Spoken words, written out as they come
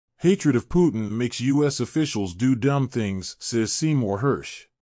Hatred of Putin makes U.S. officials do dumb things, says Seymour Hersh.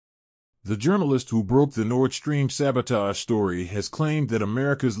 The journalist who broke the Nord Stream sabotage story has claimed that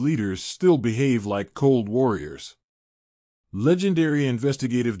America's leaders still behave like Cold Warriors. Legendary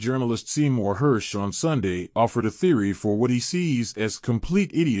investigative journalist Seymour Hersh on Sunday offered a theory for what he sees as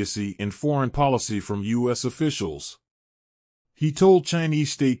complete idiocy in foreign policy from U.S. officials. He told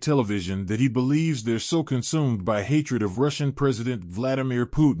Chinese state television that he believes they're so consumed by hatred of Russian President Vladimir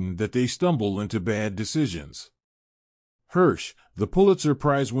Putin that they stumble into bad decisions. Hersh, the Pulitzer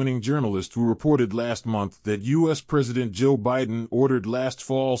Prize-winning journalist who reported last month that U.S. President Joe Biden ordered last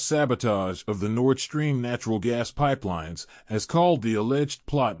fall's sabotage of the Nord Stream natural gas pipelines, has called the alleged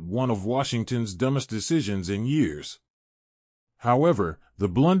plot one of Washington's dumbest decisions in years. However, the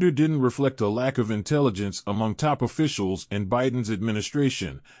blunder didn't reflect a lack of intelligence among top officials in Biden's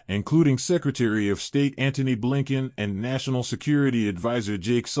administration, including Secretary of State Antony Blinken and National Security Advisor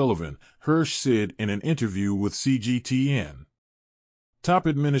Jake Sullivan, Hersh said in an interview with CGTN. Top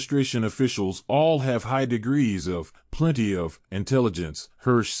administration officials all have high degrees of, plenty of, intelligence,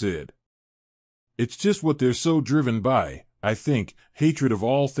 Hersh said. It's just what they're so driven by, I think, hatred of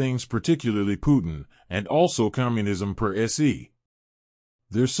all things, particularly Putin, and also communism per se.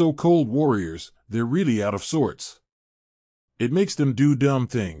 They're so cold warriors, they're really out of sorts. It makes them do dumb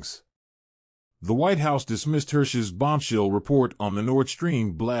things. The White House dismissed Hersh's bombshell report on the Nord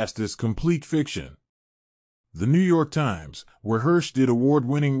Stream blast as complete fiction. The New York Times, where Hersh did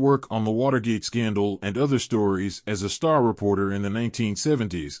award-winning work on the Watergate scandal and other stories as a star reporter in the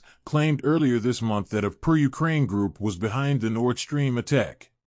 1970s, claimed earlier this month that a pro-Ukraine group was behind the Nord Stream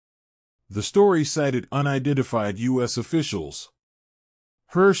attack. The story cited unidentified U.S. officials.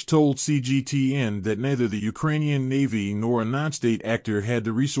 Hersh told CGTN that neither the Ukrainian Navy nor a non-state actor had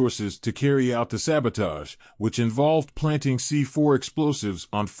the resources to carry out the sabotage, which involved planting C4 explosives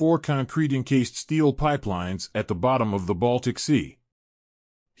on 4 concrete-encased steel pipelines at the bottom of the Baltic Sea.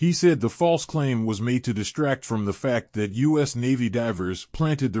 He said the false claim was made to distract from the fact that U.S. Navy divers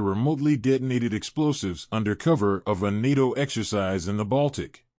planted the remotely detonated explosives under cover of a NATO exercise in the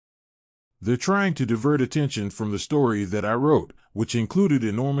Baltic. They're trying to divert attention from the story that I wrote, which included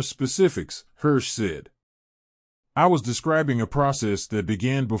enormous specifics, Hersh said. I was describing a process that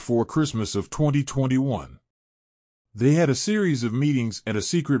began before Christmas of 2021. They had a series of meetings at a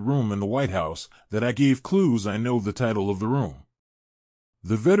secret room in the White House that I gave clues I know the title of the room.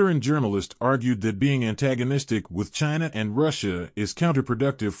 The veteran journalist argued that being antagonistic with China and Russia is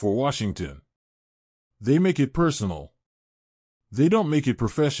counterproductive for Washington. They make it personal. They don't make it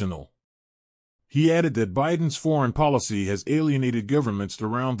professional. He added that Biden's foreign policy has alienated governments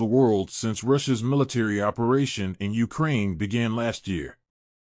around the world since Russia's military operation in Ukraine began last year.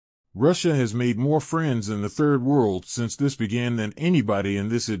 Russia has made more friends in the Third World since this began than anybody in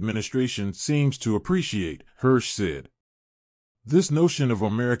this administration seems to appreciate, Hersh said. This notion of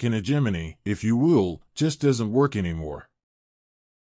American hegemony, if you will, just doesn't work anymore.